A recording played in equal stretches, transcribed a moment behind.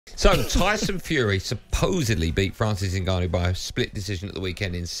So, Tyson Fury supposedly beat Francis Ngannou by a split decision at the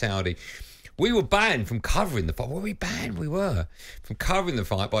weekend in Saudi. We were banned from covering the fight. Were we banned? We were. From covering the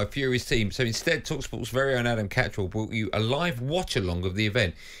fight by Fury's team. So instead, talkSPORT's very own Adam Cattrall brought you a live watch-along of the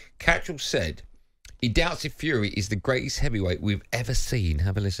event. Cattrall said he doubts if Fury is the greatest heavyweight we've ever seen.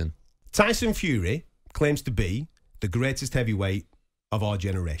 Have a listen. Tyson Fury claims to be the greatest heavyweight of our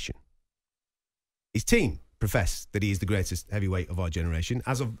generation. His team profess that he is the greatest heavyweight of our generation.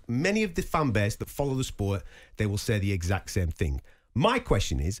 As of many of the fan base that follow the sport, they will say the exact same thing. My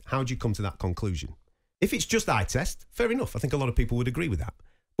question is, how do you come to that conclusion? If it's just eye test, fair enough. I think a lot of people would agree with that.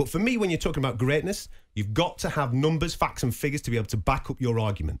 But for me, when you're talking about greatness, you've got to have numbers, facts and figures to be able to back up your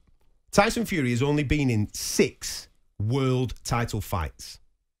argument. Tyson Fury has only been in 6 world title fights.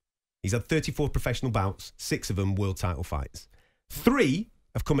 He's had 34 professional bouts, 6 of them world title fights. 3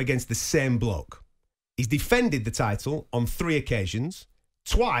 have come against the same bloke. He's defended the title on 3 occasions,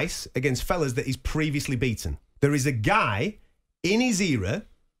 twice against fellas that he's previously beaten. There is a guy in his era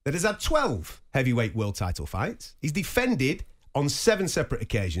that has had 12 heavyweight world title fights. He's defended on 7 separate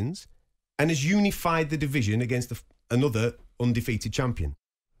occasions and has unified the division against another undefeated champion.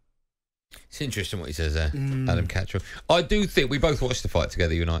 It's interesting what he says there, Adam Cattrall. I do think, we both watched the fight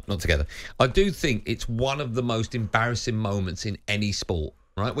together, you and I, not together. I do think it's one of the most embarrassing moments in any sport,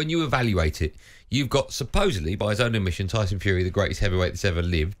 right? When you evaluate it, you've got, supposedly, by his own admission, Tyson Fury, the greatest heavyweight that's ever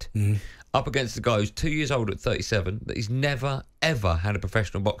lived, up against the guy who's 2 years old at 37, that he's never, ever had a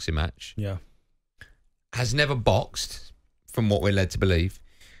professional boxing match. Yeah. Has never boxed, from what we're led to believe.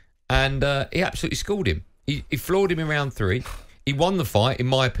 And he absolutely schooled him. He floored him in round 3. He won the fight, in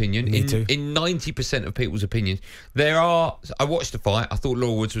my opinion, in 90% of people's opinions. I watched the fight. I thought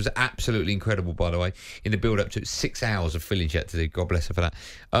Laura Woods was absolutely incredible, by the way, in the build-up to it. 6 hours of filling she had to do. God bless her for that.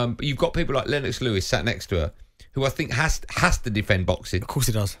 But you've got people like Lennox Lewis sat next to her, who I think has to defend boxing. Of course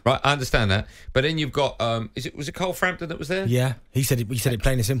he does. Right, I understand that. But then you've got, was it Cole Frampton that was there? Yeah, he said it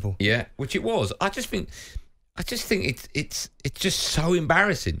plain and simple. Yeah, which it was. I just think it's just so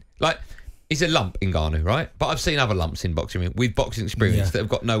embarrassing. Like, he's a lump in Ngannou, right? But I've seen other lumps in boxing with boxing experience that have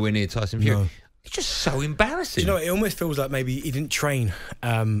got nowhere near Tyson Fury. No. It's just so embarrassing. Do you know, it almost feels like maybe he didn't train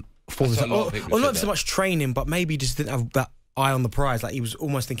for this. Or not so much training, but maybe just didn't have that eye on the prize. Like, he was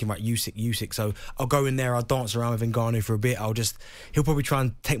almost thinking about Usyk. So I'll go in there, I'll dance around with Ngannou for a bit. He'll probably try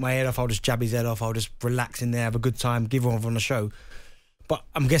and take my head off. I'll just jab his head off. I'll just relax in there, have a good time, give everyone a show. But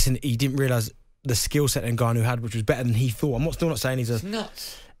I'm guessing he didn't realise the skill set Ngannou had, which was better than he thought. I'm still not saying he's It's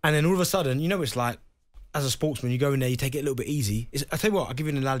nuts. And then all of a sudden, you know, it's like, as a sportsman, you go in there, you take it a little bit easy. I'll tell you what, I'll give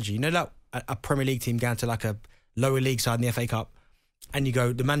you an analogy. You know, like a Premier League team going to like a lower league side in the FA Cup, and you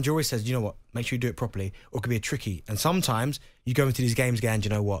go, the man always says, you know what, make sure you do it properly, or it could be a tricky. And sometimes you go into these games going, do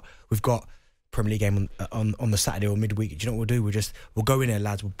you know what, we've got Premier League game on the Saturday or midweek. Do you know what we'll do? We'll go in there,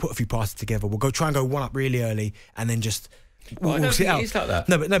 lads, we'll put a few passes together, we'll go try and go one up really early, and then just... We'll sit out. It's like that.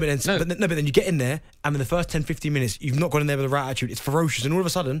 No, but then you get in there, and in the first 10-15 minutes, you've not gone in there with the right attitude. It's ferocious, and all of a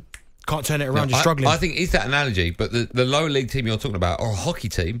sudden, can't turn it around. You're struggling. I think it's that analogy, but the lower league team you're talking about, or a hockey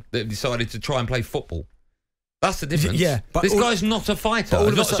team that have decided to try and play football. That's the difference. Yeah, but this guy's not a fighter.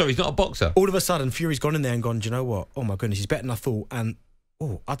 He's not a boxer. All of a sudden, Fury's gone in there and gone, do you know what? Oh my goodness, he's better than I thought, and I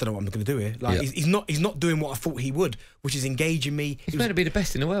don't know what I'm going to do here. Like, he's not doing what I thought he would, which is engaging me. He's meant to be the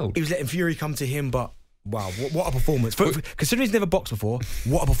best in the world. He was letting Fury come to him, but. Wow, what a performance. Considering he's never boxed before,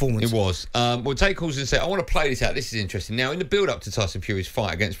 what a performance. It was. We'll take calls and say, I want to play this out. This is interesting. Now, in the build-up to Tyson Fury's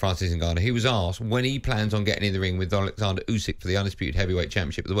fight against Francis Ngannou, he was asked when he plans on getting in the ring with Alexander Usyk for the undisputed heavyweight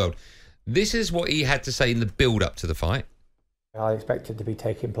championship of the world. This is what he had to say in the build-up to the fight. I expect it to be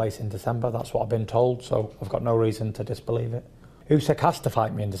taking place in December. That's what I've been told, so I've got no reason to disbelieve it. Usyk has to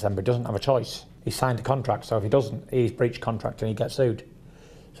fight me in December. He doesn't have a choice. He's signed a contract, so if he doesn't, he's breached contract and he gets sued.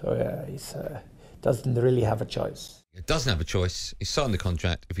 So, yeah, he's... doesn't really have a choice. He doesn't have a choice. He signed the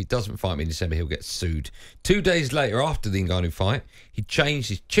contract. If he doesn't fight me in December, he'll get sued. 2 days later, after the Ngannou fight, he changed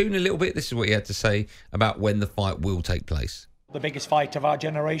his tune a little bit. This is what he had to say about when the fight will take place. The biggest fight of our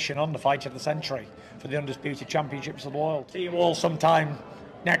generation on the fight of the century for the undisputed championships of the world. See you all sometime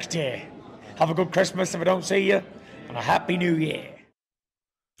next year. Have a good Christmas if I don't see you, and a happy New Year.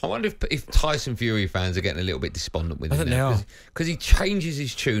 I wonder if Tyson Fury fans are getting a little bit despondent with him now. Because he changes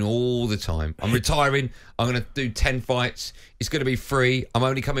his tune all the time. I'm retiring. I'm going to do 10 fights. It's going to be free. I'm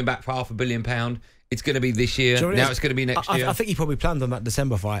only coming back for £500 million. It's going to be this year. Now it's going to be next year. I think he probably planned on that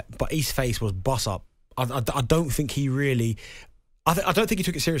December fight, but his face was boss up. I don't think he really... I don't think he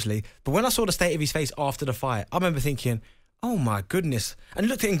took it seriously. But when I saw the state of his face after the fight, I remember thinking, oh my goodness. And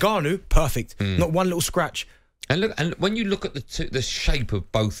looked at Ngannou, perfect. Not one little scratch. And look, and when you look at the shape of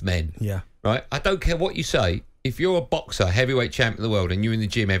both men, yeah, right. I don't care what you say. if you're a boxer, heavyweight champion of the world, and you're in the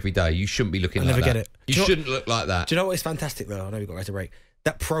gym every day, you shouldn't be looking like that. I never get it. You shouldn't look like that. Do you know what is fantastic, though? I know we've got to break.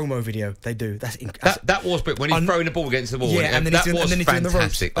 That promo video they do, that was, but when he's throwing the ball against the wall, yeah, and then that he's was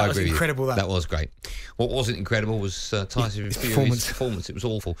fantastic. That was incredible. That was great. What wasn't incredible was Tyson Fury's performance. It was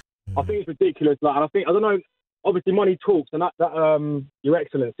awful. I think it's ridiculous. Like, and I don't know. Obviously, money talks, and that Your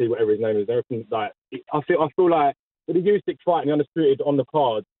Excellency, whatever his name is, everything like. I feel like with the Usyk fight and the Undisputed on the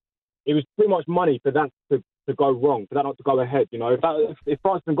card, it was pretty much money for that to go wrong, for that not to go ahead. You know, if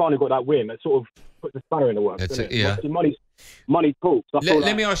Francis Ngannou got that win, that sort of puts the spanner in the works. Yeah. Money talks.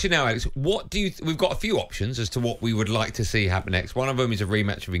 Let me ask you now, Alex. What do you? We've got a few options as to what we would like to see happen next. One of them is a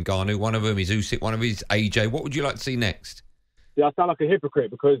rematch with Ngannou. One of them is Usyk. One of them is AJ. What would you like to see next? Yeah, I sound like a hypocrite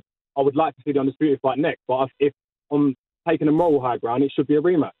because I would like to see the Undisputed fight next. But if I'm taking a moral high ground, it should be a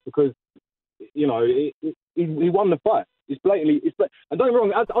rematch because you know he won the fight. It's blatantly. And don't get me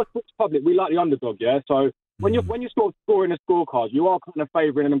wrong. As public, we like the underdog. Yeah, so. When you're sort of scoring a scorecard, you are kind of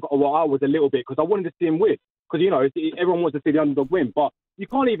favouring him. Well, I was a little bit because I wanted to see him win. Because, you know, everyone wants to see the underdog win. But you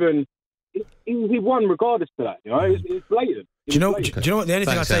can't even... He won regardless of that, you know? It's blatant. Do you know what? The only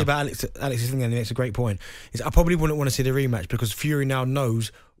thing I'd say about Alex's thing, and he makes a great point, is I probably wouldn't want to see the rematch because Fury now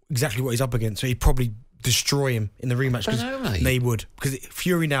knows exactly what he's up against. So he'd probably destroy him in the rematch. They would. Because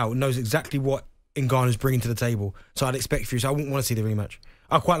Fury now knows exactly what Ngannou's bringing to the table. So I'd expect Fury. So I wouldn't want to see the rematch.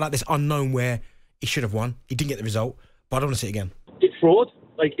 I quite like this unknown where... He should have won. He didn't get the result, but I don't want to see it again. It's fraud.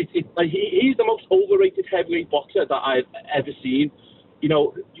 Like he's the most overrated heavyweight boxer that I've ever seen. You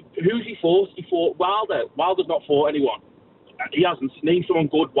know, who's he fought? He fought Wilder. Wilder's not fought anyone. He hasn't. Name someone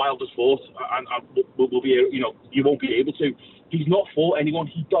good Wilder's fought, and we'll be. You know, you won't be able to. He's not fought anyone.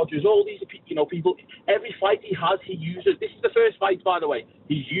 He dodges all these. You know, people. Every fight he has, he uses. This is the first fight, by the way,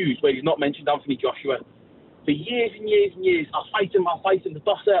 he's used where he's not mentioned Anthony Joshua. For years and years and years, I'll fight him. The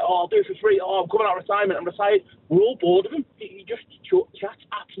boss said, I'll do it for free. I'm coming out of retirement. I'm retired. We're all bored of him. He just chats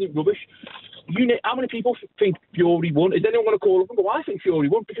absolute rubbish. How many people think Fury won? Is anyone going to call up and go, I think Fury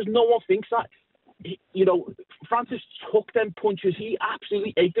won? Because no one thinks that. You know, Francis took them punches. He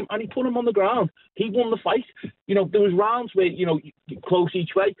absolutely ate them, and he put them on the ground. He won the fight. You know, there was rounds where, you know, close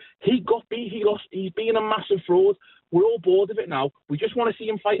each way. He got beat. He lost. He's being a massive fraud. We're all bored of it now. We just want to see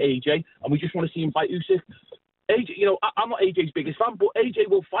him fight AJ, and we just want to see him fight Usyk. AJ, you know, I'm not AJ's biggest fan, but AJ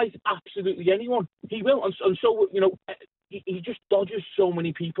will fight absolutely anyone. He will, and so, you know, he just dodges so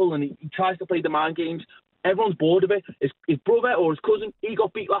many people, and he tries to play the mind games. Everyone's bored of it. His brother or his cousin, he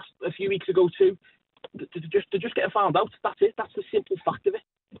got beat a few weeks ago too. To just get found out. That's it. That's the simple fact of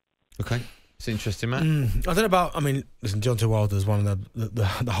it. Okay. It's interesting, man. I don't know about... I mean, listen, Deontay Wilder is one of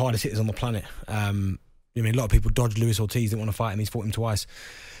the hardest hitters on the planet. I mean, a lot of people dodged Luis Ortiz, didn't want to fight him. He's fought him twice.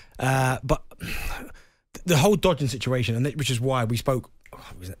 But the whole dodging situation, and which is why we spoke...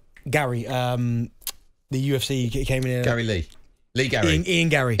 Gary, the UFC came in... Gary Lee. Lee Gary. Ian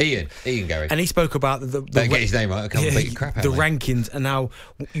Gary. Ian Gary. And he spoke about the Don't get his name right. I can't beat crap out the rankings and how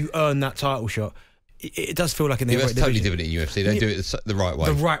you earn that title shot. It does feel like in the heavyweight totally division. different in UFC. They do it the right way.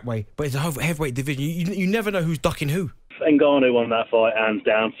 The right way. But it's a heavyweight division. You never know who's ducking who. Ngannou won that fight, hands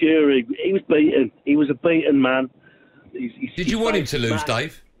down. Fury, he was beaten. He was a beaten man. Did you want him to lose,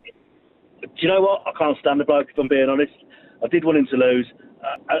 Dave? Do you know what? I can't stand the bloke, if I'm being honest. I did want him to lose.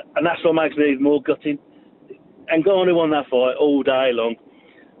 And that's what makes me even more gutting. Ngannou won that fight all day long.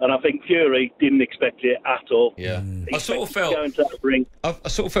 And I think Fury didn't expect it at all. Yeah. I sort of felt,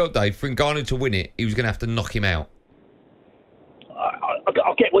 Dave, for Ngannou to win it, he was going to have to knock him out.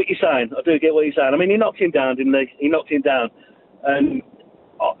 I get what you're saying. I do get what you're saying. I mean, he knocked him down, didn't he? He knocked him down. And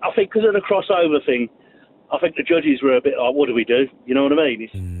I think because of the crossover thing, I think the judges were a bit like, what do we do? You know what I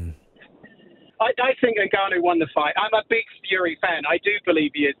mean? I think Ngannou won the fight. I'm a big Fury fan. I do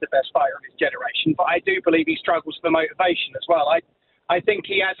believe he is the best fighter of his generation, but I do believe he struggles for motivation as well. I think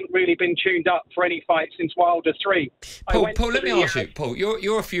he hasn't really been tuned up for any fight since Wilder 3. Paul, let me ask you, Paul,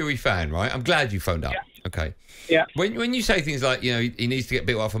 you're a Fury fan, right? I'm glad you phoned up. Yeah. Okay. Yeah. When you say things like, you know, he needs to get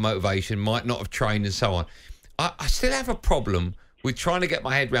built up for motivation, might not have trained and so on, I still have a problem with trying to get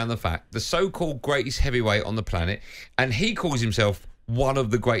my head around the fact the so-called greatest heavyweight on the planet, and he calls himself one of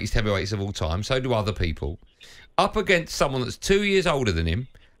the greatest heavyweights of all time, so do other people, up against someone that's 2 years older than him,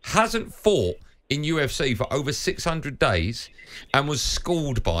 hasn't fought in UFC for over 600 days and was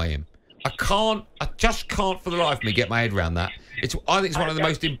schooled by him. I just can't for the life of me get my head around that. I think it's one of the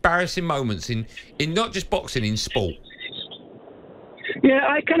most embarrassing moments in not just boxing, in sport. Yeah,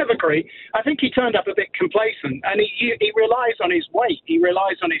 I kind of agree. I think he turned up a bit complacent, and he relies on his weight. He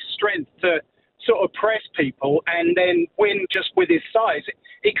relies on his strength to sort of press people and then win just with his size.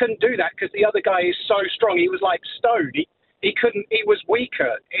 He couldn't do that because the other guy is so strong. He was like stone. He couldn't. He was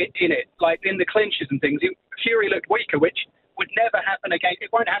weaker in it, like in the clinches and things. Fury looked weaker, which would never happen again. It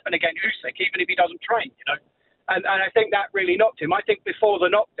won't happen against Usyk, even if he doesn't train, you know. And I think that really knocked him. I think before the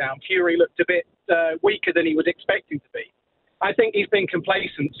knockdown, Fury looked a bit weaker than he was expecting to be. I think he's been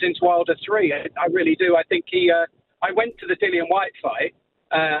complacent since Wilder 3. I really do. I think I went to the Dillian White fight.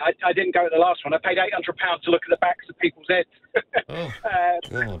 I didn't go to the last one. I paid £800 to look at the backs of people's heads. Oh,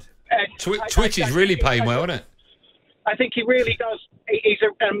 God. Twitch is really paying well, isn't it? I think he really does. He's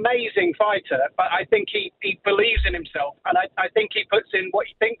an amazing fighter, but I think he believes in himself, and I think he puts in what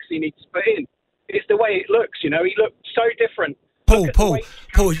he thinks he needs to put in. It's the way it looks, you know. He looked so different. Paul, do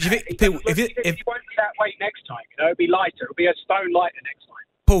you think he won't be that weight next time? You know, it'll be lighter. It'll be a stone lighter next time.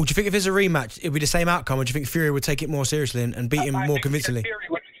 Paul, do you think if there's a rematch, it'll be the same outcome, or do you think Fury would take it more seriously and beat him more convincingly?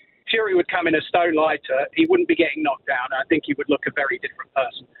 Fury would come in a stone lighter. He wouldn't be getting knocked down. I think he would look a very different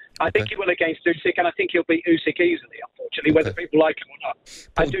person. I think he will against Usyk, and I think he'll beat Usyk easily, unfortunately, whether people like him or not.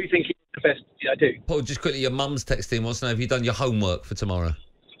 Paul, I do think he's the best. I do. Paul, just quickly, your mum's texting, wants to know, have you done your homework for tomorrow?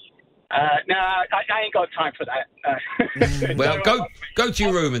 No, I ain't got time for that. Well, go to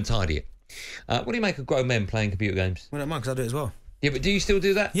your room and tidy it. What do you make of grown men playing computer games? Well, I don't mind, because I do it as well. Yeah, but do you still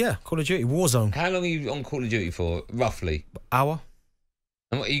do that? Yeah, Call of Duty, Warzone. How long are you on Call of Duty for, roughly? Hour.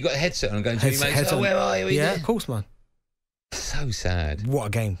 And what, you got a headset on going to your mates? Oh, where are you? Yeah, of course, man. So sad. What a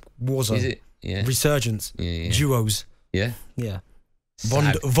game. Warzone. Is it? Yeah. Resurgence. Yeah. Duos. Yeah? Yeah.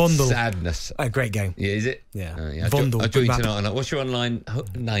 Vondel. Sadness. A great game. Yeah, is it? Yeah. Vondel. I'll join you tonight. What's your online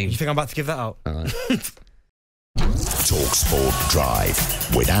name? You think I'm about to give that out? All right. talkSPORT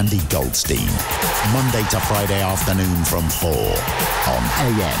Drive with Andy Goldstein. Monday to Friday afternoon from 4 on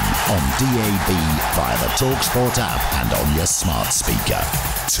AM, on DAB, via the talkSPORT app and on your smart speaker.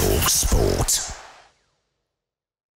 talkSPORT.